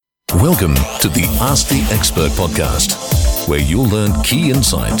Welcome to the Ask the Expert podcast, where you'll learn key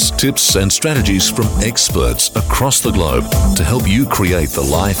insights, tips, and strategies from experts across the globe to help you create the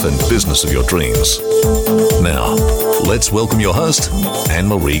life and business of your dreams. Now, let's welcome your host,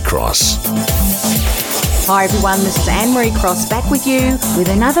 Anne-Marie Cross. Hi everyone, this is Anne-Marie Cross back with you with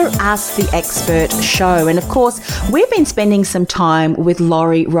another Ask the Expert show. And of course, we've been spending some time with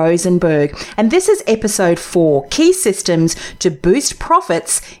Laurie Rosenberg. And this is episode 4, Key Systems to Boost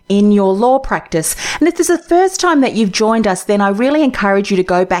Profits in Your Law Practice. And if this is the first time that you've joined us, then I really encourage you to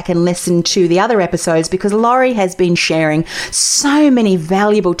go back and listen to the other episodes because Laurie has been sharing so many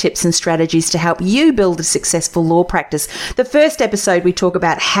valuable tips and strategies to help you build a successful law practice. The first episode, we talk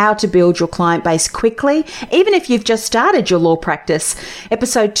about how to build your client base quickly, even if you've just started your law practice.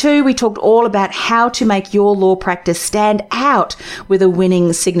 Episode 2, we talked all about how to make your law practice stand out with a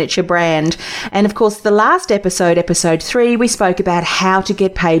winning signature brand. And of course, the last episode, episode 3, we spoke about how to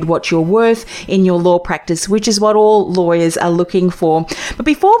get paid what you're worth in your law practice, which is what all lawyers are looking for. But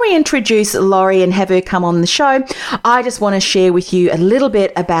before we introduce Laurie and have her come on the show, I just want to share with you a little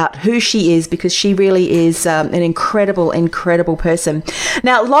bit about who she is because she really is an incredible person.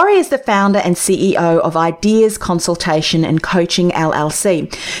 Now, Laurie is the founder and CEO of Ideas Consultation and Coaching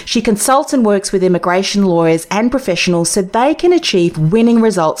LLC. She consults and works with immigration lawyers and professionals so they can achieve winning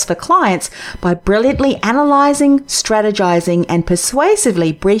results for clients by brilliantly analysing, strategizing, and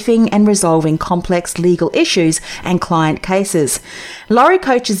persuasively briefing and resolving complex legal issues and client cases. Laurie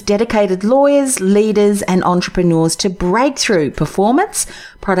coaches dedicated lawyers, leaders, and entrepreneurs to break through performance,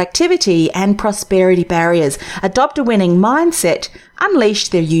 productivity, and prosperity barriers, adopt a winning mindset, unleash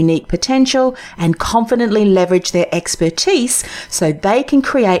their unique potential, and confidently leverage their expertise so they can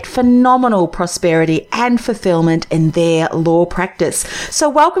create phenomenal prosperity and fulfillment in their law practice. So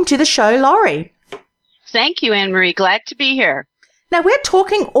welcome to the show, Laurie. Thank you, Anne-Marie. Glad to be here. Now, we're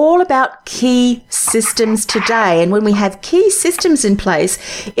talking all about key systems today, and when we have key systems in place,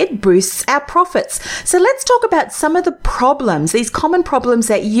 it boosts our profits. So let's talk about some of the problems, these common problems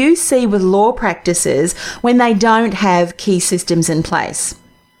that you see with law practices when they don't have key systems in place.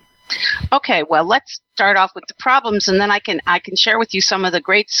 Okay, well, let's start off with the problems, and then I can share with you some of the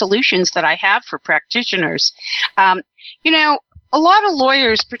great solutions that I have for practitioners. A lot of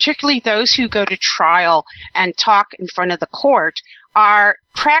lawyers, particularly those who go to trial and talk in front of the court, are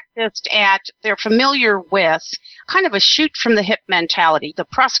practiced at, they're familiar with kind of a shoot from the hip mentality. The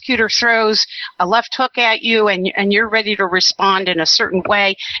prosecutor throws a left hook at you and you're ready to respond in a certain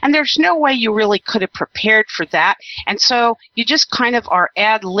way. And there's no way you really could have prepared for that. And so you just kind of are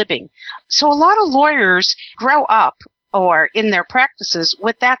ad-libbing. So a lot of lawyers grow up or in their practices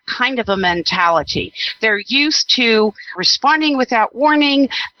with that kind of a mentality. They're used to responding without warning,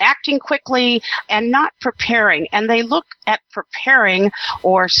 acting quickly, and not preparing. And they look at preparing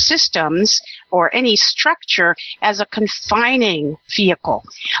or systems or any structure as a confining vehicle.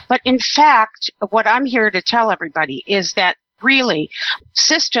 But in fact, what I'm here to tell everybody is that really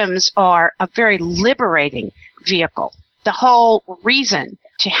systems are a very liberating vehicle. The whole reason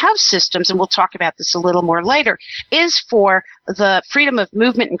to have systems, and we'll talk about this a little more later, is for the freedom of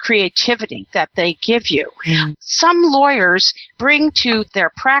movement and creativity that they give you. Mm. Some lawyers bring to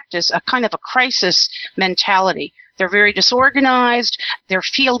their practice a kind of a crisis mentality. They're very disorganized. They're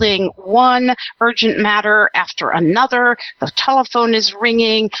fielding one urgent matter after another. The telephone is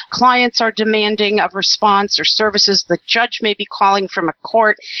ringing. Clients are demanding a response or services. The judge may be calling from a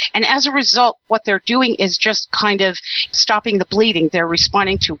court. And as a result, what they're doing is just kind of stopping the bleeding. They're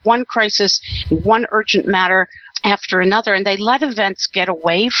responding to one crisis, one urgent matter after another, and they let events get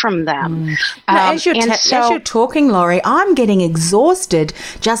away from them. Now, as you're talking, Laurie, I'm getting exhausted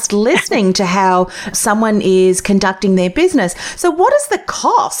just listening to how someone is conducting their business. So what is the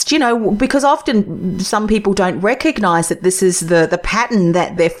cost? Because often some people don't recognize that this is the pattern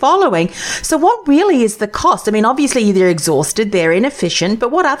that they're following. So what really is the cost? I mean, obviously they're exhausted, they're inefficient, but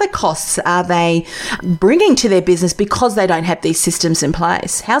what other costs are they bringing to their business because they don't have these systems in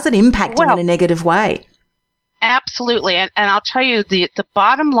place? How's it impacting in a negative way? Absolutely. And I'll tell you, the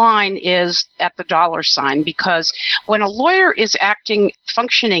bottom line is at the dollar sign, because when a lawyer is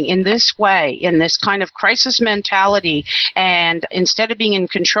functioning in this way, in this kind of crisis mentality, and instead of being in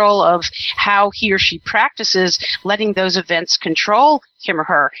control of how he or she practices, letting those events control him or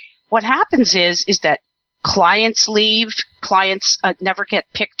her, what happens is that clients leave. Clients never get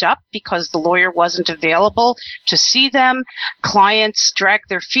picked up because the lawyer wasn't available to see them. Clients drag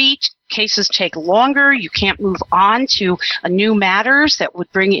their feet. Cases take longer. You can't move on to new matters that would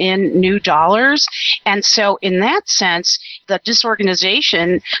bring in new dollars. And so in that sense, the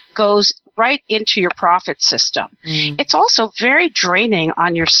disorganization goes right into your profit system. It's also very draining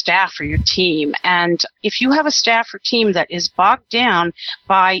on your staff or your team. And if you have a staff or team that is bogged down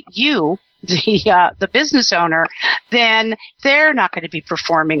by you, the business owner, then they're not going to be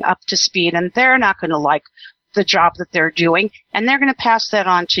performing up to speed, and they're not going to like the job that they're doing, and they're going to pass that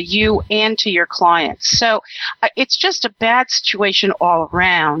on to you and to your clients. So it's just a bad situation all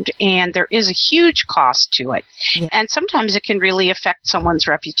around, and there is a huge cost to it. Yeah. And sometimes it can really affect someone's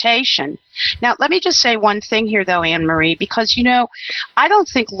reputation. Now, let me just say one thing here, though, Anne-Marie, because, I don't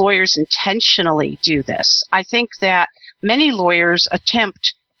think lawyers intentionally do this. I think that many lawyers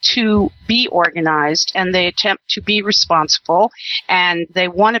attempt to be organized, and they attempt to be responsible, and they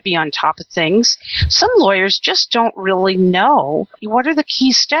want to be on top of things. Some lawyers just don't really know what are the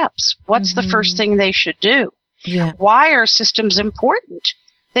key steps. What's the first thing they should do? Yeah. Why are systems important?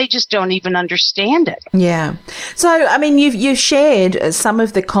 They just don't even understand it. Yeah. So, I mean, you've shared some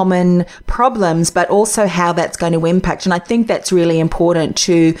of the common problems, but also how that's going to impact. And I think that's really important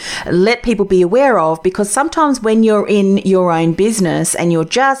to let people be aware of, because sometimes when you're in your own business and you're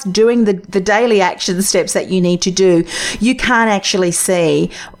just doing the daily action steps that you need to do, you can't actually see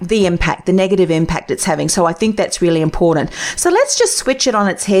the impact, the negative impact it's having. So I think that's really important. So let's just switch it on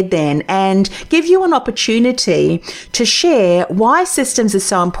its head then and give you an opportunity to share why systems are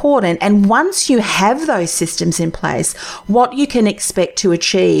so important, and once you have those systems in place, what you can expect to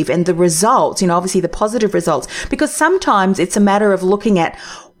achieve and the results, obviously the positive results, because sometimes it's a matter of looking at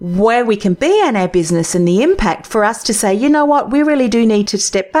where we can be in our business and the impact for us to say, you know what, we really do need to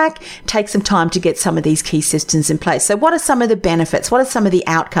step back, take some time to get some of these key systems in place. So what are some of the benefits? What are some of the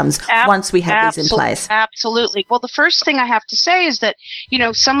outcomes once we have these in place? Absolutely. Well, the first thing I have to say is that,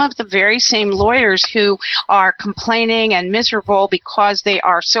 some of the very same lawyers who are complaining and miserable because they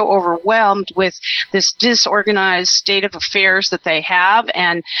are so overwhelmed with this disorganized state of affairs that they have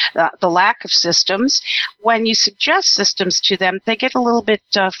and the lack of systems, when you suggest systems to them, they get a little bit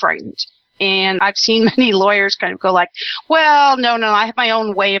frightened. And I've seen many lawyers kind of go like, well, no, I have my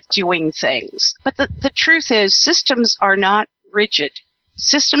own way of doing things. But the truth is, systems are not rigid.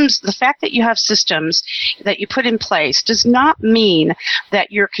 Systems, the fact that you have systems that you put in place does not mean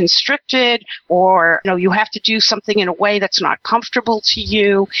that you're constricted or you have to do something in a way that's not comfortable to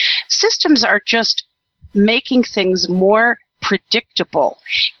you. Systems are just making things more predictable.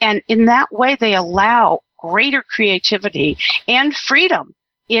 And in that way, they allow greater creativity and freedom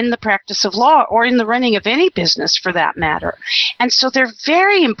in the practice of law or in the running of any business for that matter. And so they're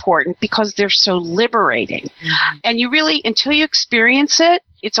very important because they're so liberating. And you really, until you experience it,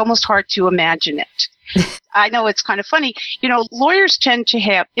 it's almost hard to imagine it. I know it's kind of funny. Lawyers tend to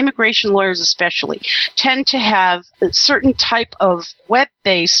have, immigration lawyers especially, tend to have a certain type of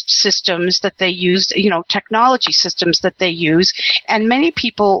web-based systems that they use, technology systems that they use. And many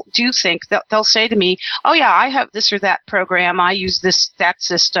people do think that they'll say to me, oh yeah, I have this or that program. I use that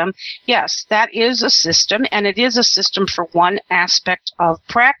system. Yes, that is a system, and it is a system for one aspect of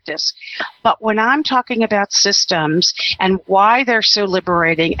practice. But when I'm talking about systems and why they're so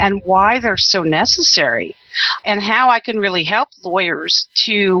liberating and why they're so necessary, and how I can really help lawyers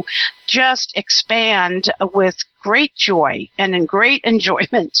to just expand with great joy and in great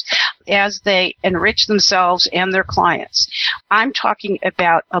enjoyment as they enrich themselves and their clients. I'm talking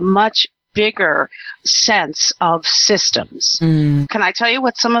about a much bigger sense of systems. Can I tell you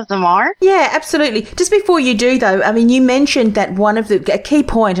what some of them are? Yeah, absolutely. Just before you do, though, I mean, you mentioned that a key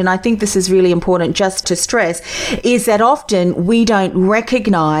point, and I think this is really important just to stress, is that often we don't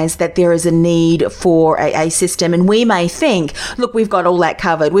recognize that there is a need for a system, and we may think, look, we've got all that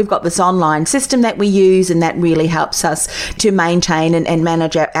covered. We've got this online system that we use, and that really helps us to maintain and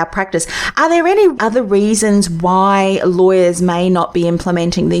manage our practice. Are there any other reasons why lawyers may not be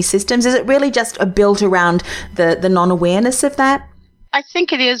implementing these systems? Is it really just built around the non-awareness of that? I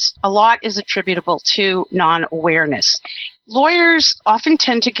think a lot is attributable to non-awareness. Lawyers often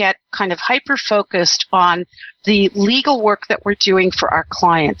tend to get kind of hyper-focused on the legal work that we're doing for our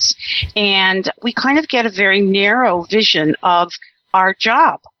clients. And we kind of get a very narrow vision of our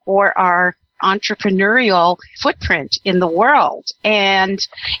job or our entrepreneurial footprint in the world. And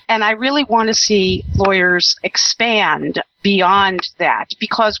I really want to see lawyers expand beyond that,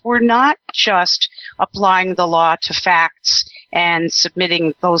 because we're not just applying the law to facts and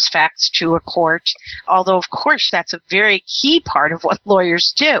submitting those facts to a court, although of course that's a very key part of what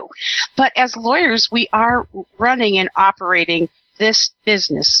lawyers do. But as lawyers, we are running and operating this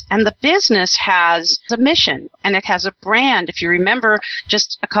business, and the business has a mission and it has a brand. If you remember,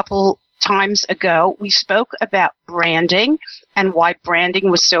 just a couple times ago, we spoke about branding and why branding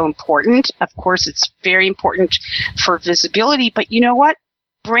was so important. Of course, it's very important for visibility, but you know what?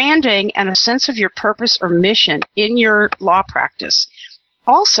 branding and a sense of your purpose or mission in your law practice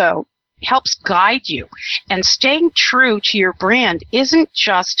also helps guide you. And staying true to your brand isn't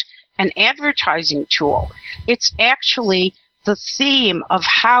just an advertising tool. It's actually the theme of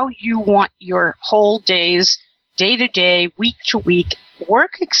how you want your whole day's day-to-day, week-to-week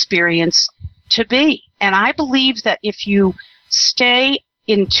work experience to be. And I believe that if you stay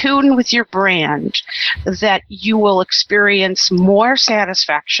in tune with your brand, that you will experience more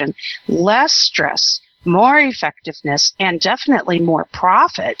satisfaction, less stress, more effectiveness, and definitely more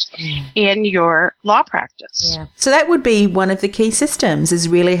profit in your law practice. Yeah. So that would be one of the key systems, is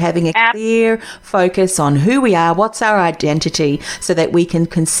really having a clear focus on who we are, what's our identity, so that we can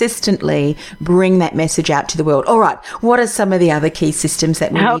consistently bring that message out to the world. All right, what are some of the other key systems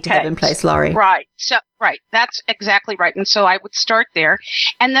that we need to have in place, Laurie? Right, that's exactly right. And so I would start there.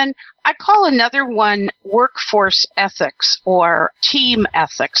 And then I call another one workforce ethics, or team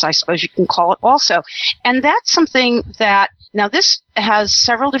ethics, I suppose you can call it also. And that's something that, now this has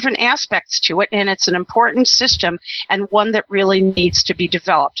several different aspects to it, and it's an important system and one that really needs to be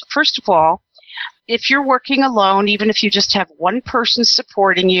developed. First of all, if you're working alone, even if you just have one person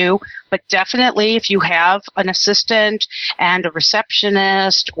supporting you, but definitely if you have an assistant and a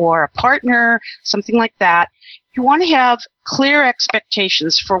receptionist or a partner, something like that, you want to have clear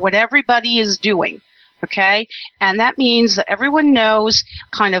expectations for what everybody is doing. Okay? And that means that everyone knows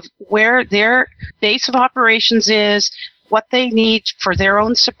kind of where their base of operations is, what they need for their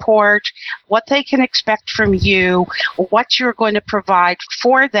own support, what they can expect from you, what you're going to provide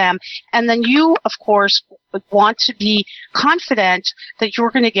for them. And then you, of course, would want to be confident that you're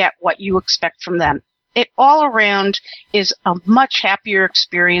going to get what you expect from them. It all around is a much happier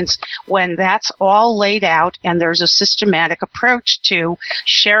experience when that's all laid out and there's a systematic approach to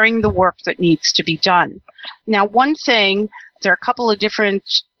sharing the work that needs to be done. Now, one thing, there are a couple of different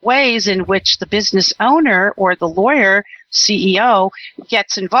ways in which the business owner or the lawyer, CEO,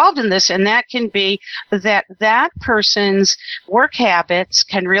 gets involved in this, and that can be that person's work habits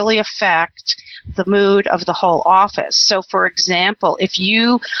can really affect the mood of the whole office. So, for example, if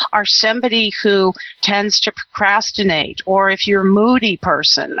you are somebody who tends to procrastinate, or if you're a moody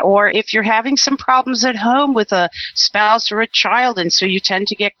person, or if you're having some problems at home with a spouse or a child, and so you tend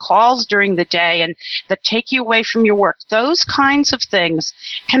to get calls during the day and that take you away from your work, those kinds of things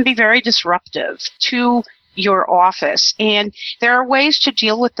can be very disruptive to your office. And there are ways to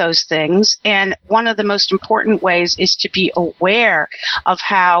deal with those things. And one of the most important ways is to be aware of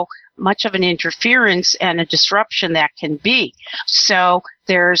how much of an interference and a disruption that can be. So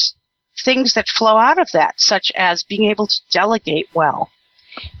there's things that flow out of that, such as being able to delegate well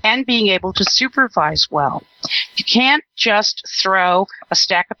and being able to supervise well. You can't just throw a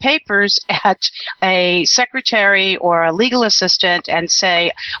stack of papers at a secretary or a legal assistant and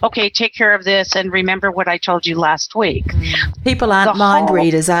say, okay, take care of this and remember what I told you last week. People aren't mind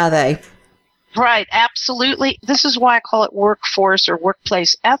readers, are they? Right, absolutely. This is why I call it workforce or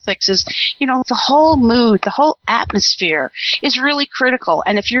workplace ethics is, the whole mood, the whole atmosphere is really critical.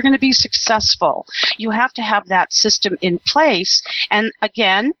 And if you're going to be successful, you have to have that system in place. And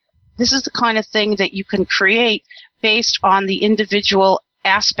again, this is the kind of thing that you can create based on the individual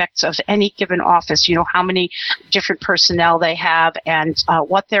aspects of any given office, how many different personnel they have and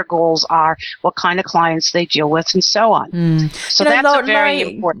what their goals are, what kind of clients they deal with, and so on. So that's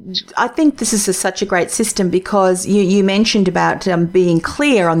very important. I think this is such a great system because you mentioned about being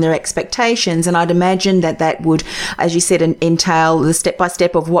clear on their expectations, and I'd imagine that would, as you said, entail the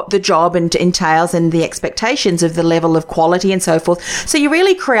step-by-step of what the job entails and the expectations of the level of quality and so forth. So you're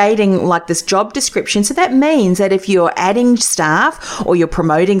really creating like this job description. So that means that if you're adding staff or you're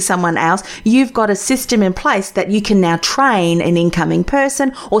promoting someone else, you've got a system in place that you can now train an incoming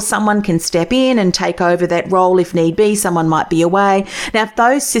person, or someone can step in and take over that role if need be. Someone might be away. Now, if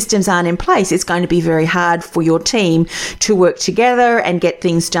those systems aren't in place, it's going to be very hard for your team to work together and get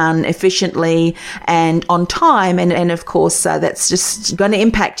things done efficiently and on time. And of course, that's just going to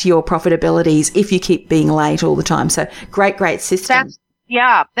impact your profitabilities if you keep being late all the time. So great system.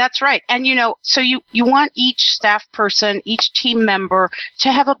 Yeah, that's right. And, so you want each staff person, each team member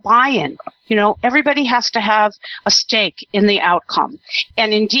to have a buy-in. Everybody has to have a stake in the outcome.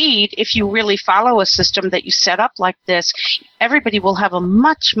 And indeed, if you really follow a system that you set up like this, everybody will have a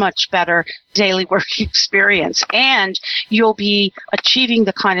much, much better daily work experience. And you'll be achieving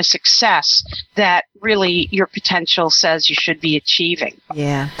the kind of success that really your potential says you should be achieving.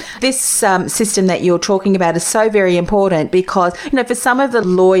 Yeah. This system that you're talking about is so very important because, for some of the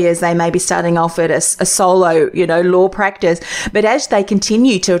lawyers, they may be starting off at a solo, law practice, but as they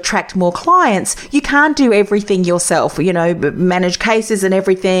continue to attract more clients, clients, you can't do everything yourself, manage cases and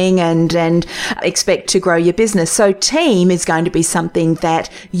everything and expect to grow your business. So team is going to be something that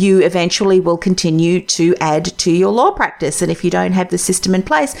you eventually will continue to add to your law practice. And if you don't have the system in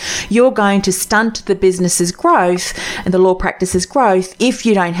place, you're going to stunt the business's growth and the law practice's growth if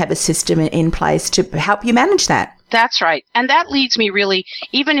you don't have a system in place to help you manage that. That's right. And that leads me really,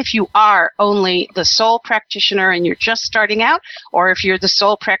 even if you are only the sole practitioner and you're just starting out, or if you're the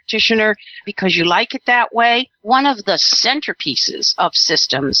sole practitioner because you like it that way, one of the centerpieces of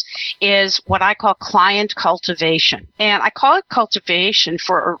systems is what I call client cultivation. And I call it cultivation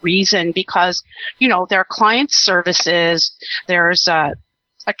for a reason because, there are client services, there's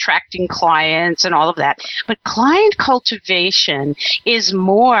attracting clients and all of that. But client cultivation is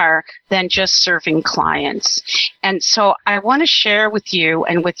more than just serving clients. And so I want to share with you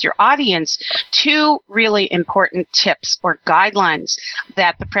and with your audience 2 really important tips or guidelines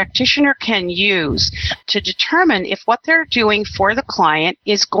that the practitioner can use to determine if what they're doing for the client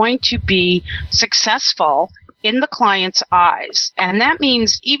is going to be successful in the client's eyes. And that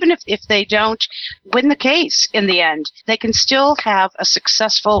means even if they don't win the case in the end, they can still have a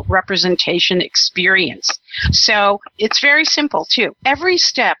successful representation experience. So it's very simple too. Every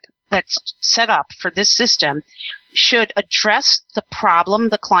step that's set up for this system should address the problem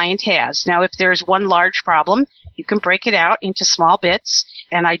the client has. Now, if there's one large problem, you can break it out into small bits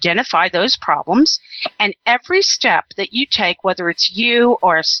and identify those problems. And every step that you take, whether it's you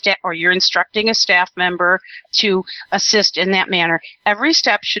or you're instructing a staff member to assist in that manner, every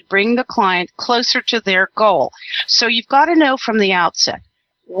step should bring the client closer to their goal. So you've got to know from the outset,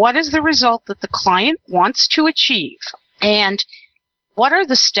 what is the result that the client wants to achieve? And what are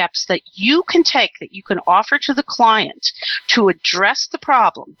the steps that you can take, that you can offer to the client to address the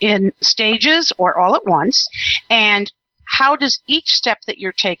problem in stages or all at once? And how does each step that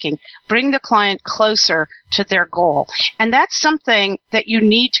you're taking bring the client closer to their goal? And that's something that you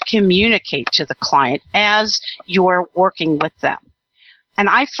need to communicate to the client as you're working with them. And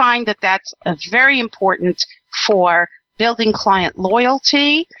I find that that's very important for building client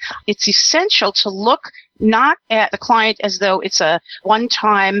loyalty. It's essential to look not at the client as though it's a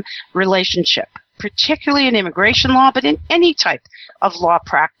one-time relationship, particularly in immigration law, but in any type of law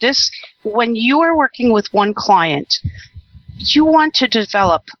practice. When you are working with one client, you want to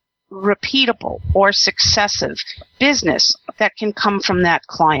develop repeatable or successive business that can come from that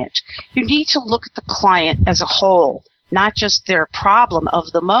client. You need to look at the client as a whole, not just their problem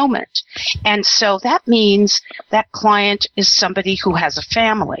of the moment. And so that means that client is somebody who has a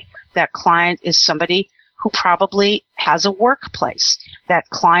family. That client is somebody who probably has a workplace. That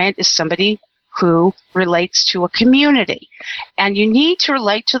client is somebody who relates to a community. And you need to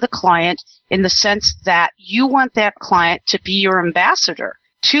relate to the client in the sense that you want that client to be your ambassador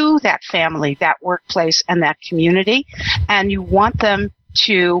to that family, that workplace, and that community. And you want them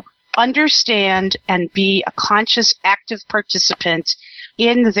to understand and be a conscious, active participant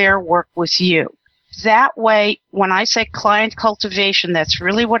in their work with you. That way, when I say client cultivation, that's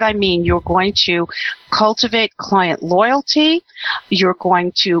really what I mean. You're going to cultivate client loyalty. You're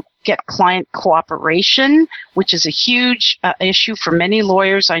going to get client cooperation, which is a huge issue for many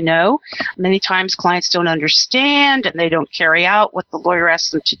lawyers, I know. Many times clients don't understand and they don't carry out what the lawyer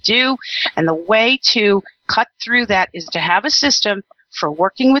asks them to do. And the way to cut through that is to have a system for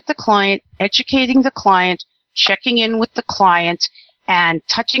working with the client, educating the client, checking in with the client, and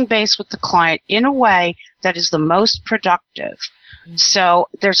touching base with the client in a way that is the most productive. Mm-hmm. So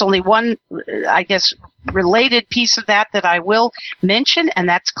there's only one, I guess, related piece of that I will mention, and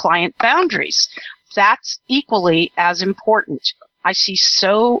that's client boundaries. That's equally as important. I see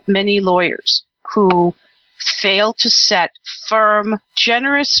so many lawyers who fail to set firm,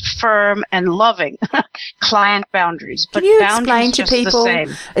 generous, firm, and loving client boundaries. Can you explain to people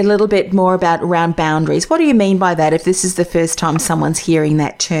a little bit more around boundaries? What do you mean by that if this is the first time someone's hearing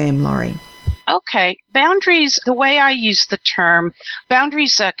that term, Laurie? Okay. Boundaries, the way I use the term,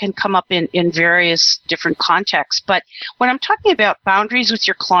 boundaries can come up in various different contexts. But when I'm talking about boundaries with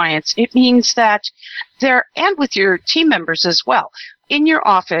your clients, it means that and with your team members as well. In your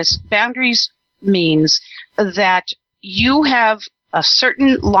office, boundaries means that you have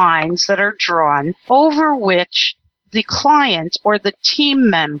certain lines that are drawn over which the client or the team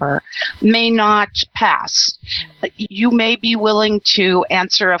member may not pass. You may be willing to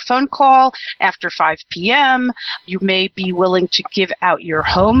answer a phone call after 5 p.m. You may be willing to give out your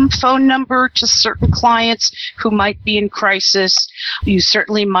home phone number to certain clients who might be in crisis. You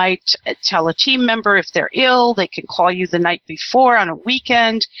certainly might tell a team member if they're ill, they can call you the night before on a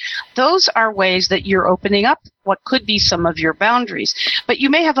weekend. Those are ways that you're opening up what could be some of your boundaries. But you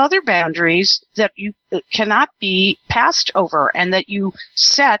may have other boundaries that you cannot be passed over and that you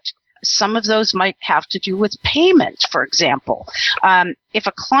set. Some of those might have to do with payment, for example. If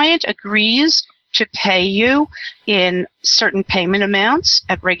a client agrees to pay you in certain payment amounts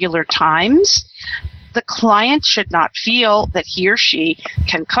at regular times, the client should not feel that he or she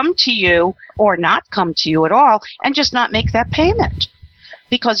can come to you or not come to you at all and just not make that payment.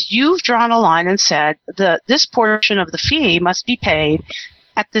 Because you've drawn a line and said this portion of the fee must be paid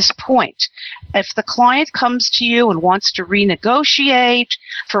at this point. If the client comes to you and wants to renegotiate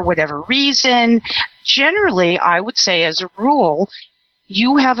for whatever reason, generally, I would say as a rule,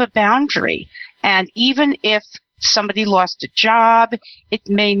 you have a boundary. And even if somebody lost a job, it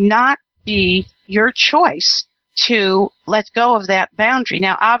may not be your choice to let go of that boundary.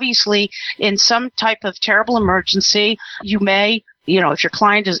 Now, obviously, in some type of terrible emergency, you may, if your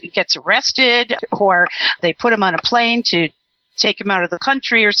client gets arrested or they put him on a plane to take him out of the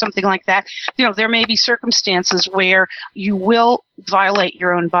country or something like that, there may be circumstances where you will violate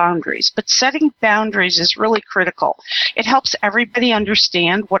your own boundaries. But setting boundaries is really critical. It helps everybody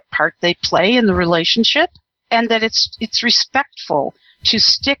understand what part they play in the relationship and that it's respectful to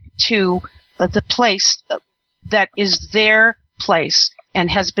stick to the place that is their place and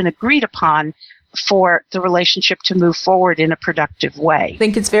has been agreed upon for the relationship to move forward in a productive way. I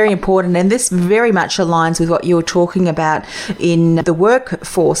think it's very important, and this very much aligns with what you were talking about in the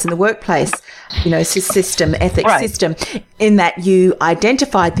workforce, in the workplace, system, ethics system, in that you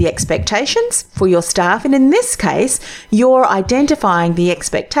identified the expectations for your staff, and in this case, you're identifying the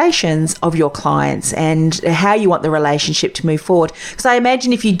expectations of your clients and how you want the relationship to move forward. Because I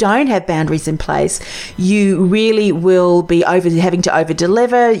imagine if you don't have boundaries in place, you really will be having to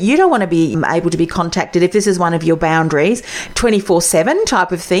over-deliver. You don't want to be able to be contacted if this is one of your boundaries 24/7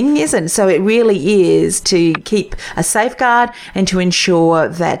 type of thing, isn't? So it really is to keep a safeguard and to ensure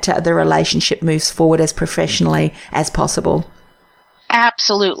that the relationship moves forward as professionally as possible.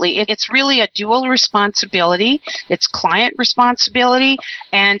 Absolutely. It's really a dual responsibility. It's client responsibility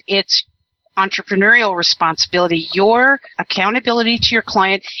and it's entrepreneurial responsibility, your accountability to your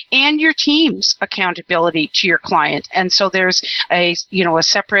client and your team's accountability to your client. And so there's a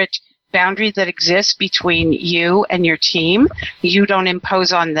separate boundary that exists between you and your team. You don't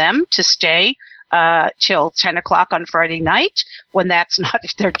impose on them to stay till 10 o'clock on Friday night when that's not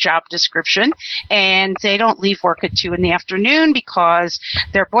their job description. And they don't leave work at 2 in the afternoon because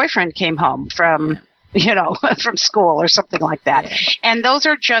their boyfriend came home from school or something like that. And those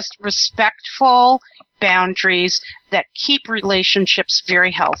are just respectful boundaries that keep relationships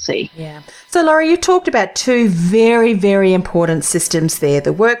very healthy. Yeah. So, Laurie, you talked about two very, very important systems there,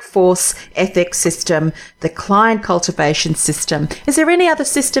 the workforce ethics system, the client cultivation system. Is there any other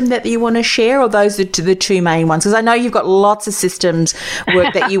system that you want to share, or those are the two main ones? Because I know you've got lots of systems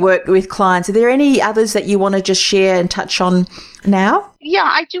that you work with clients. Are there any others that you want to just share and touch on now? Yeah,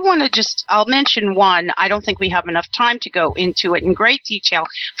 I do want to I'll mention one. I don't think we have enough time to go into it in great detail.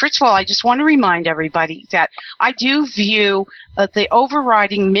 First of all, I just want to remind everybody that I do view the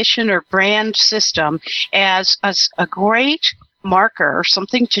overriding mission or brand system as a great marker,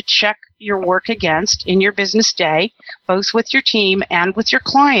 something to check your work against in your business day, both with your team and with your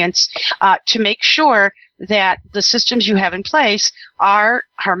clients, to make sure that the systems you have in place are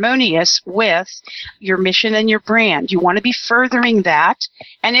harmonious with your mission and your brand. You want to be furthering that.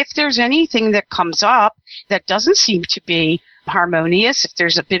 And if there's anything that comes up that doesn't seem to be harmonious, if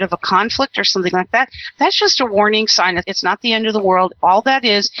there's a bit of a conflict or something like that, that's just a warning sign. It's not the end of the world. All that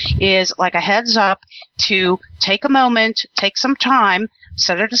is like a heads up to take a moment, take some time,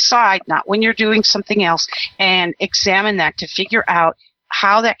 set it aside, not when you're doing something else, and examine that to figure out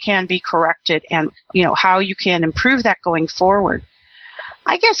how that can be corrected and, how you can improve that going forward.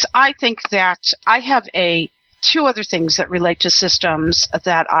 I think that I have two other things that relate to systems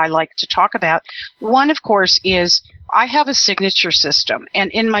that I like to talk about. One, of course, is I have a signature system,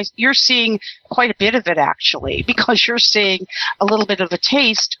 and you're seeing quite a bit of it actually, because you're seeing a little bit of a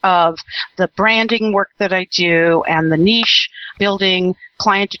taste of the branding work that I do and the niche building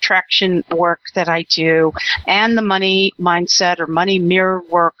client attraction work that I do and the money mindset or money mirror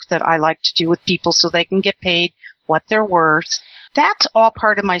work that I like to do with people so they can get paid what they're worth. That's all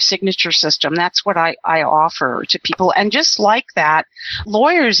part of my signature system. That's what I offer to people. And just like that,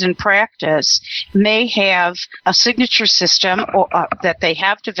 lawyers in practice may have a signature system that they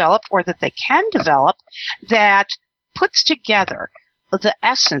have developed or that they can develop that puts together the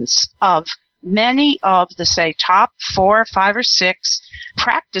essence of many of the, say, top 4, 5, or 6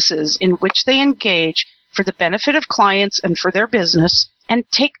 practices in which they engage for the benefit of clients and for their business. and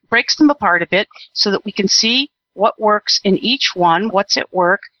breaks them apart a bit so that we can see what works in each one, what's at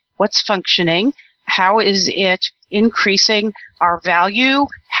work, what's functioning, how is it increasing our value,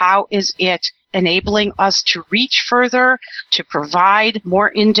 how is it enabling us to reach further, to provide more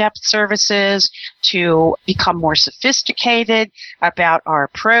in-depth services, to become more sophisticated about our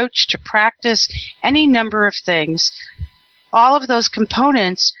approach to practice, any number of things. All of those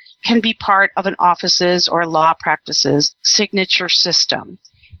components can be part of an office's or law practice's signature system.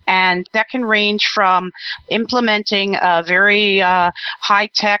 And that can range from implementing very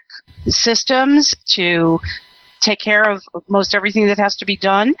high-tech systems to take care of most everything that has to be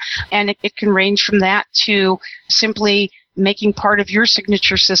done. And it can range from that to simply making part of your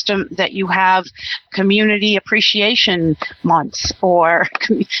signature system that you have Community Appreciation Month or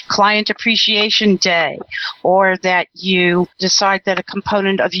Client Appreciation Day, or that you decide that a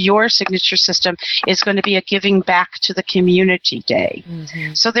component of your signature system is going to be a Giving Back to the Community Day.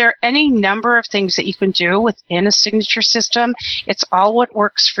 Mm-hmm. So there are any number of things that you can do within a signature system. It's all what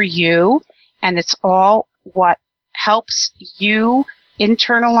works for you, and it's all what helps you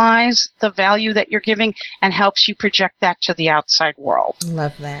internalize the value that you're giving and helps you project that to the outside world.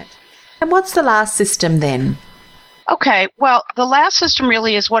 Love that. And what's the last system then? Okay, well, the last system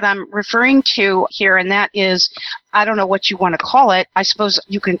really is what I'm referring to here, and that is, I don't know what you want to call it. I suppose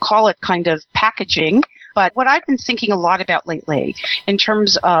you can call it kind of packaging. But what I've been thinking a lot about lately in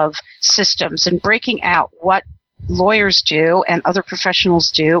terms of systems and breaking out what lawyers do and other professionals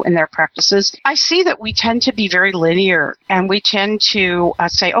do in their practices, I see that we tend to be very linear, and we tend to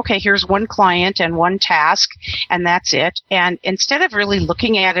say, okay, here's one client and one task, and that's it. And instead of really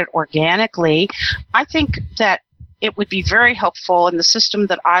looking at it organically, I think that it would be very helpful, in the system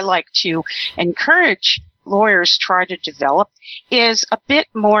that I like to encourage lawyers try to develop, is a bit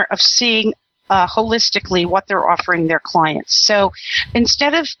more of seeing holistically what they're offering their clients. So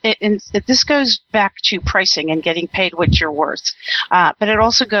instead of, this goes back to pricing and getting paid what you're worth, but it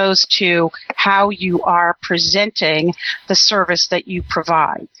also goes to how you are presenting the service that you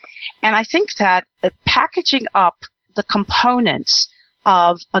provide. And I think that packaging up the components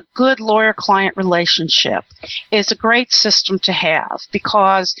of a good lawyer-client relationship is a great system to have,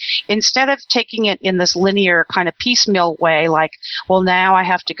 because instead of taking it in this linear kind of piecemeal way, like, well, now I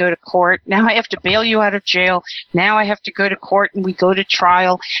have to go to court, now I have to bail you out of jail, now I have to go to court and we go to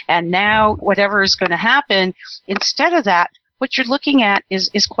trial, and now whatever is going to happen, instead of that, what you're looking at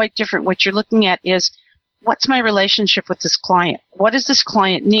is quite different. What you're looking at is, what's my relationship with this client? What does this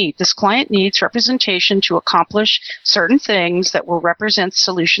client need? This client needs representation to accomplish certain things that will represent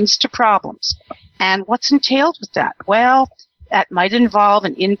solutions to problems. And what's entailed with that? Well, that might involve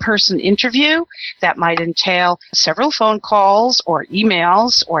an in-person interview. That might entail several phone calls or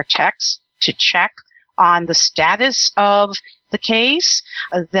emails or texts to check on the status of the case.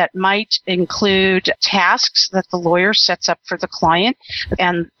 That might include tasks that the lawyer sets up for the client,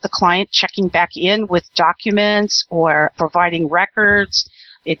 and the client checking back in with documents or providing records.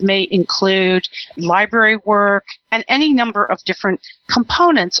 It may include library work and any number of different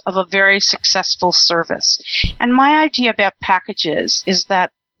components of a very successful service. And my idea about packages is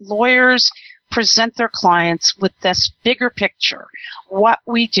that lawyers present their clients with this bigger picture, what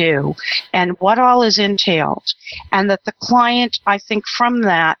we do and what all is entailed, and that the client, I think, from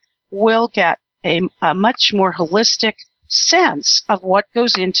that will get a much more holistic sense of what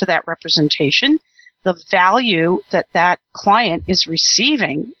goes into that representation, the value that that client is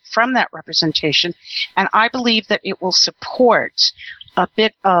receiving from that representation, and I believe that it will support a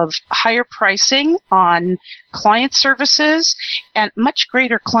bit of higher pricing on client services and much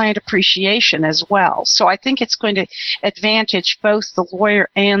greater client appreciation as well. So I think it's going to advantage both the lawyer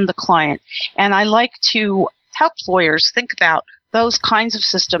and the client. And I like to help lawyers think about those kinds of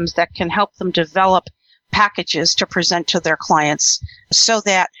systems that can help them develop packages to present to their clients so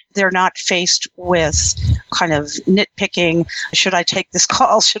that they're not faced with kind of nitpicking. Should I take this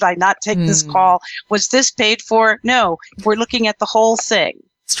call? Should I not take this call? Was this paid for? No, we're looking at the whole thing.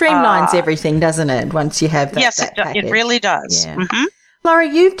 Streamlines everything, doesn't it, once you have that? Yes, that it really does. Yeah. Mm-hmm.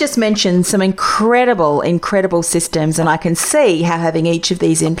 Laurie, you've just mentioned some incredible systems, and I can see how having each of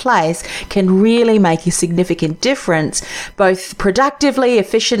these in place can really make a significant difference, both productively,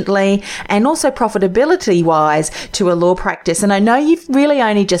 efficiently, and also profitability-wise to a law practice. And I know you've really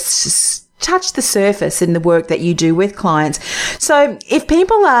only just touch the surface in the work that you do with clients. So if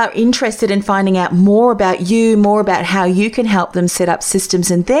people are interested in finding out more about you, more about how you can help them set up systems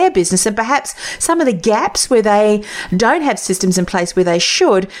in their business, and perhaps some of the gaps where they don't have systems in place where they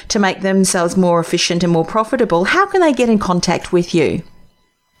should to make themselves more efficient and more profitable, how can they get in contact with you?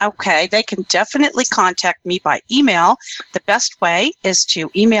 Okay, they can definitely contact me by email. The best way is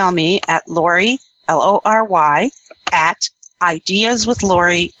to email me at Lori, L-O-R-Y, at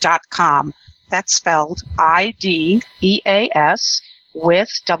ideaswithlori.com. That's spelled I-D-E-A-S with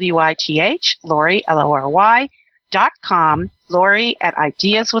W-I-T-H, Lori, L-O-R-Y.com. Lori at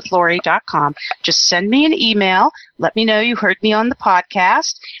ideaswithlori.com. Just send me an email. Let me know you heard me on the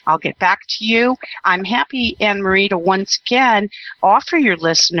podcast. I'll get back to you. I'm happy, Anne-Marie, to once again offer your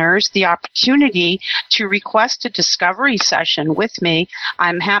listeners the opportunity to request a discovery session with me.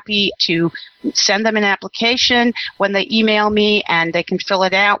 I'm happy to send them an application when they email me, and they can fill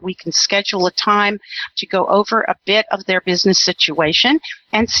it out. We can schedule a time to go over a bit of their business situation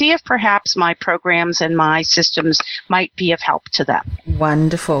and see if perhaps my programs and my systems might be of help to them.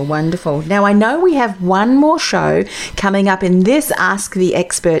 Wonderful, wonderful. Now, I know we have one more show coming up in this Ask the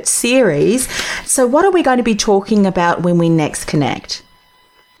Expert series. So what are we going to be talking about when we next connect?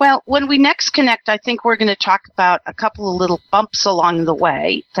 Well, when we next connect, I think we're going to talk about a couple of little bumps along the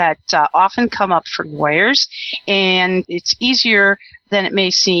way that often come up for lawyers, and it's easier than it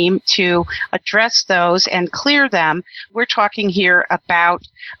may seem to address those and clear them. We're talking here about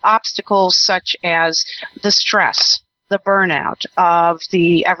obstacles such as the stress, the burnout of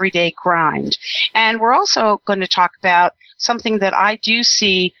the everyday grind. And we're also going to talk about something that I do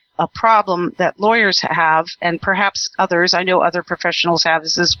see a problem that lawyers have, and perhaps others, I know other professionals have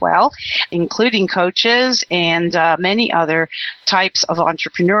this as well, including coaches and many other types of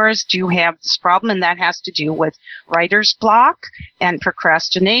entrepreneurs do have this problem, and that has to do with writer's block and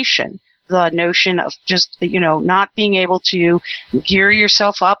procrastination. The notion of just, not being able to gear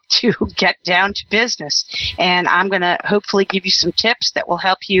yourself up to get down to business. And I'm going to hopefully give you some tips that will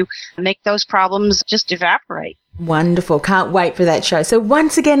help you make those problems just evaporate. Wonderful. Can't wait for that show. So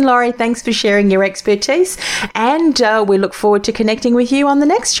once again, Lori, thanks for sharing your expertise, and we look forward to connecting with you on the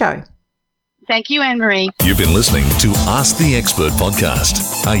next show. Thank you, Anne-Marie. You've been listening to Ask the Expert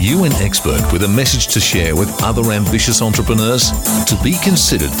podcast. Are you an expert with a message to share with other ambitious entrepreneurs? To be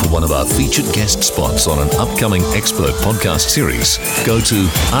considered for one of our featured guest spots on an upcoming expert podcast series, go to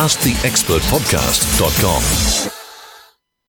asktheexpertpodcast.com.